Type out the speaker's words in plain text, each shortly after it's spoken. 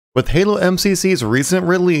With Halo MCC's recent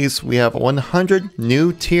release, we have 100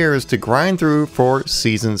 new tiers to grind through for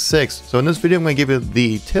Season 6. So in this video, I'm going to give you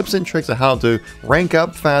the tips and tricks of how to rank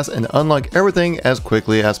up fast and unlock everything as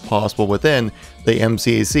quickly as possible within the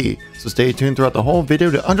MCC. So stay tuned throughout the whole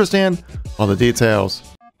video to understand all the details.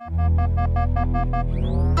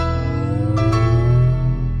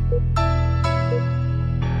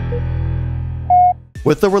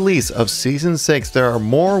 With the release of Season 6, there are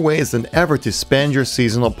more ways than ever to spend your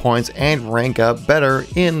seasonal points and rank up better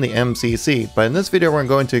in the MCC. But in this video, we're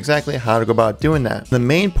going to exactly how to go about doing that. The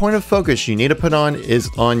main point of focus you need to put on is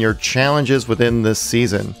on your challenges within this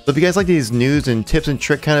season. So if you guys like these news and tips and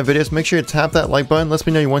trick kind of videos, make sure you tap that like button. Let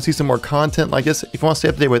me know you want to see some more content like this. If you want to stay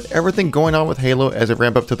up to date with everything going on with Halo as it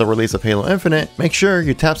ramp up to the release of Halo Infinite, make sure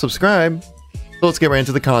you tap subscribe. So let's get right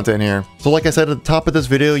into the content here. So like I said at the top of this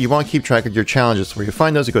video, you want to keep track of your challenges. Where you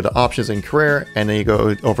find those, you go to options and career, and then you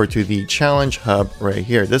go over to the challenge hub right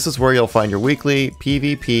here. This is where you'll find your weekly,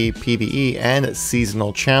 PvP, PvE, and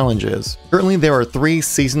seasonal challenges. Currently, there are 3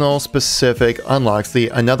 seasonal specific unlocks: the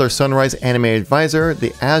Another Sunrise Animated Visor,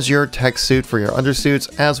 the Azure Tech Suit for your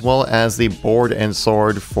undersuits, as well as the Board and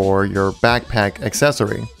Sword for your backpack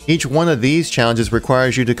accessory. Each one of these challenges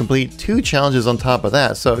requires you to complete 2 challenges on top of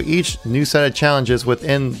that. So each new set of challenges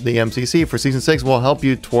within the MCC for Season 6 will help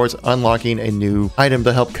you towards unlocking a new item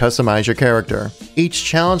to help customize your character. Each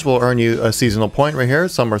challenge will earn you a seasonal point right here.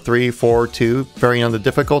 Some are 3, 4, 2, varying on the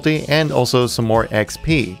difficulty, and also some more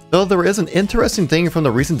XP. Though there is an interesting thing from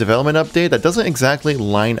the recent development update that doesn't exactly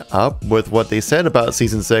line up with what they said about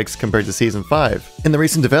Season 6 compared to Season 5. In the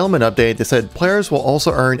recent development update, they said players will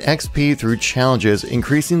also earn XP through challenges,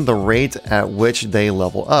 increasing the rate at which they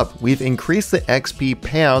level up. We've increased the XP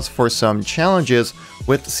payouts for some challenges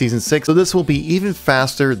with Season 6, so this will be even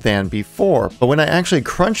faster than before. But when I actually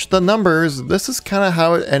crunched the numbers, this is kind of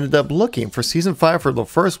how it ended up looking. For Season 5, for the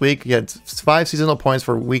first week, you had 5 seasonal points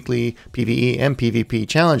for weekly PvE and PvP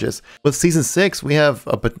challenges. With Season 6, we have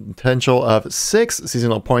a potential of 6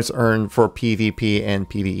 seasonal points earned for PvP and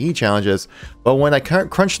PvE challenges. But when I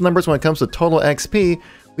crunch the numbers when it comes to total XP,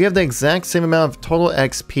 we have the exact same amount of total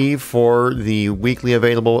XP for the weekly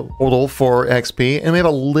available total for XP, and we have a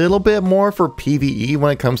little bit more for PvE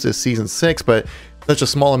when it comes to Season 6, but such a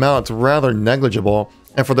small amount, it's rather negligible.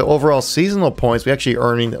 And for the overall seasonal points, we actually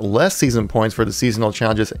earning less season points for the seasonal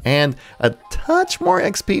challenges and a touch more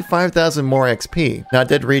XP, 5,000 more XP. Now, I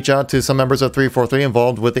did reach out to some members of 343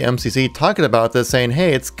 involved with the MCC talking about this, saying,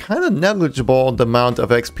 hey, it's kind of negligible the amount of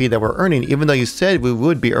XP that we're earning, even though you said we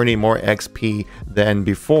would be earning more XP than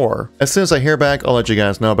before. As soon as I hear back, I'll let you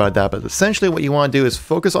guys know about that. But essentially what you want to do is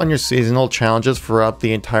focus on your seasonal challenges throughout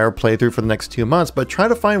the entire playthrough for the next 2 months, but try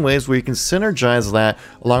to find ways where you can synergize that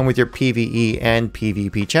along with your PvE and PvP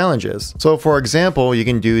challenges. So for example, you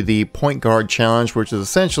can do the point guard challenge, which is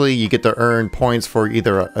essentially you get to earn points for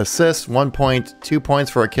either an assist, 1 point, 2 points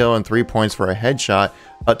for a kill, and 3 points for a headshot,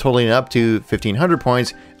 totaling up to 1,500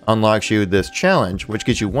 points. Unlocks you this challenge, which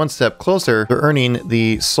gets you 1 step closer to earning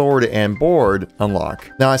the sword and board unlock.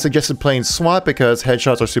 Now, I suggested playing SWAT because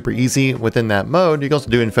headshots are super easy within that mode. You can also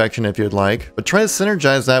do infection if you'd like, but try to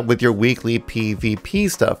synergize that with your weekly PvP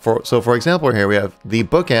stuff. So for example, here we have the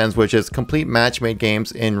bookends, which is complete match-made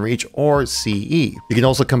games in Reach or CE. You can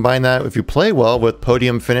also combine that, if you play well, with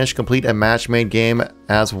podium finish, complete a match-made game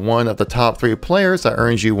as one of the top 3 players. That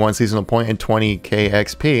earns you 1 seasonal point and 20k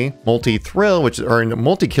XP. Multi-thrill, which earned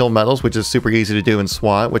multi-kill medals, which is super easy to do in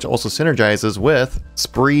SWAT, which also synergizes with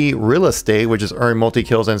Spree Real Estate, which is earn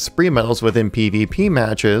multi-kills and spree medals within PvP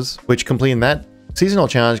matches, which completing that seasonal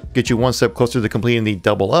challenge gets you 1 step closer to completing the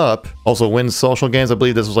double up. Also win social games. I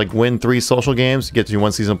believe this was like win 3 social games, gets you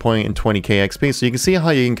 1 season point and 20k XP. So you can see how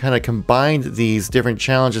you can kind of combine these different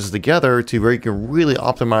challenges together to where you can really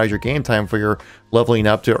optimize your game time for your leveling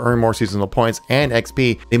up to earn more seasonal points and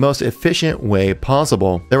XP the most efficient way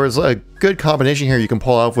possible. There was a good combination here you can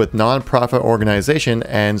pull off with non-profit organization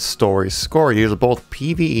and story score. These are both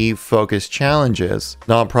PvE focused challenges.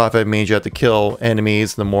 Non-profit means you have to kill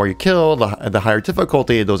enemies. The more you kill, the higher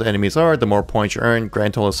difficulty those enemies are, the more points you earn.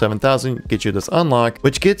 Grand total of 7,000 gets you this unlock,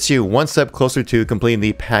 which gets you 1 step closer to completing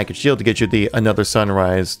the package deal to get you the Another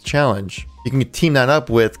Sunrise challenge. You can team that up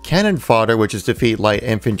with Cannon Fodder, which is defeat light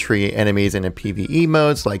infantry enemies in a PvE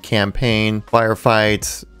modes like campaign,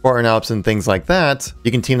 firefights, Spartan Ops, and things like that. You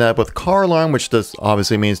can team that up with Car Alarm, which just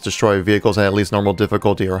obviously means destroy vehicles at least normal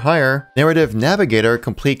difficulty or higher. Narrative Navigator,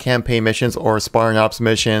 complete campaign missions or Spartan Ops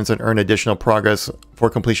missions and earn additional progress for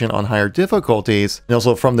completion on higher difficulties, and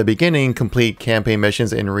also from the beginning, complete campaign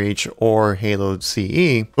missions in Reach or Halo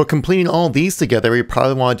CE. But completing all these together, you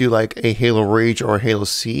probably want to do like a Halo Reach or Halo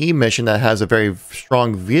CE mission that has a very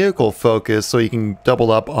strong vehicle focus, so you can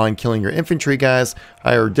double up on killing your infantry guys.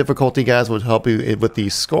 Higher difficulty guys would help you with the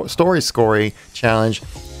story scoring challenge,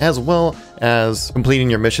 as well as completing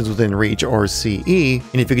your missions within Reach or CE.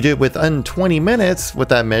 And if you could do it within 20 minutes with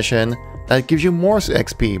that mission, that gives you more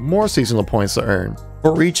XP, more seasonal points to earn.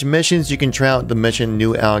 For Reach missions, you can try out the mission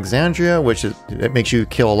New Alexandria, which it makes you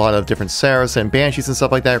kill a lot of different Seraphs and Banshees and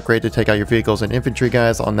stuff like that. Great to take out your vehicles and infantry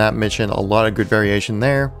guys on that mission. A lot of good variation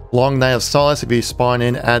there. Long Night of Solace, if you spawn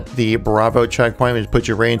in at the Bravo checkpoint, which puts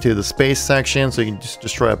you right into the space section, so you can just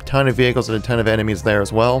destroy a ton of vehicles and a ton of enemies there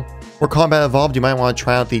as well. For Combat Evolved, you might want to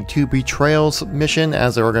try out the 2 Betrayals mission,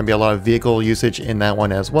 as there are going to be a lot of vehicle usage in that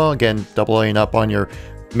one as well. Again, doubling up on your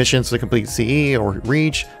missions to complete CE or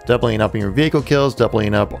Reach, doubling up on your vehicle kills,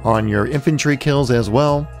 doubling up on your infantry kills as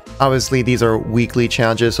well. Obviously, these are weekly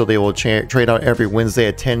challenges, so they will trade out every Wednesday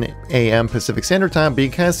at 10 a.m. Pacific Standard Time, but you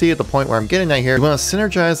kind of see at the point where I'm getting at here, you want to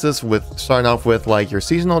synergize this with starting off with like your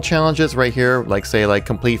seasonal challenges right here, like say like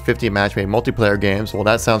complete 50 match-made multiplayer games. Well,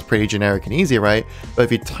 that sounds pretty generic and easy, right? But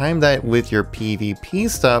if you time that with your PvP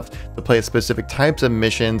stuff to play specific types of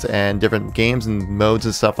missions and different games and modes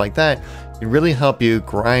and stuff like that, it can really help you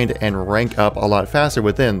grind and rank up a lot faster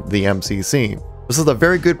within the MCC. This is a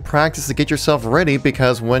very good practice to get yourself ready,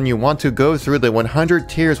 because when you want to go through the 100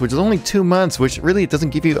 tiers, which is only 2 months, which really doesn't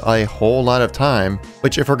give you a whole lot of time,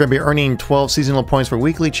 which if we're going to be earning 12 seasonal points for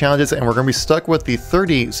weekly challenges and we're going to be stuck with the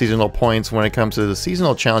 30 seasonal points when it comes to the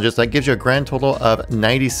seasonal challenges, that gives you a grand total of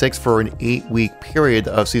 96 for an 8-week period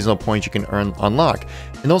of seasonal points you can unlock.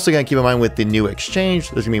 And also you got to keep in mind with the new exchange,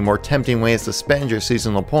 there's going to be more tempting ways to spend your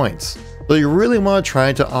seasonal points. So you really want to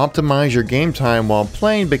try to optimize your game time while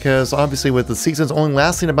playing, because obviously with the seasons only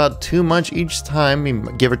lasting about 2 months each time,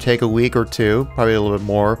 give or take a week or two, probably a little bit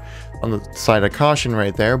more on the side of caution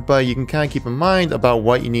right there, but you can kind of keep in mind about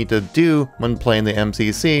what you need to do when playing the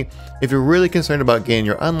MCC. If you're really concerned about getting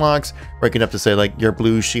your unlocks, ranking up to say like your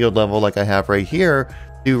blue shield level like I have right here,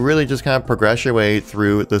 you really just kind of progress your way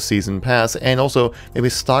through the season pass, and also maybe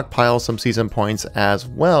stockpile some season points as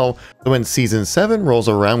well. So when season 7 rolls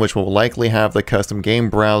around, which will likely have the custom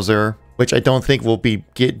game browser, which I don't think will be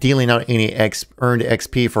dealing out any earned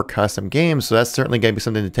XP for custom games, so that's certainly going to be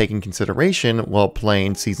something to take in consideration while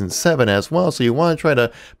playing Season 7 as well. So you want to try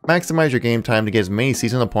to maximize your game time to get as many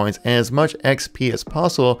seasonal points and as much XP as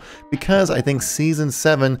possible, because I think Season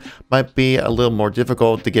 7 might be a little more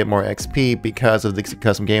difficult to get more XP because of the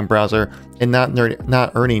custom game browser and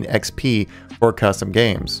not earning XP for custom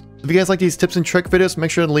games. If you guys like these tips and trick videos,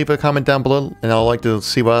 make sure to leave a comment down below, and I'd like to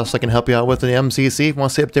see what else I can help you out with in the MCC. If you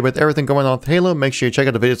want to stay updated with everything going on with Halo, make sure you check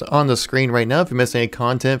out the videos on the screen right now if you missed any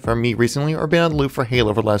content from me recently or been on the loop for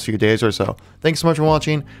Halo for the last few days or so. Thanks so much for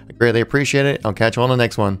watching. I greatly appreciate it. I'll catch you on the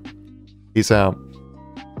next one. Peace out.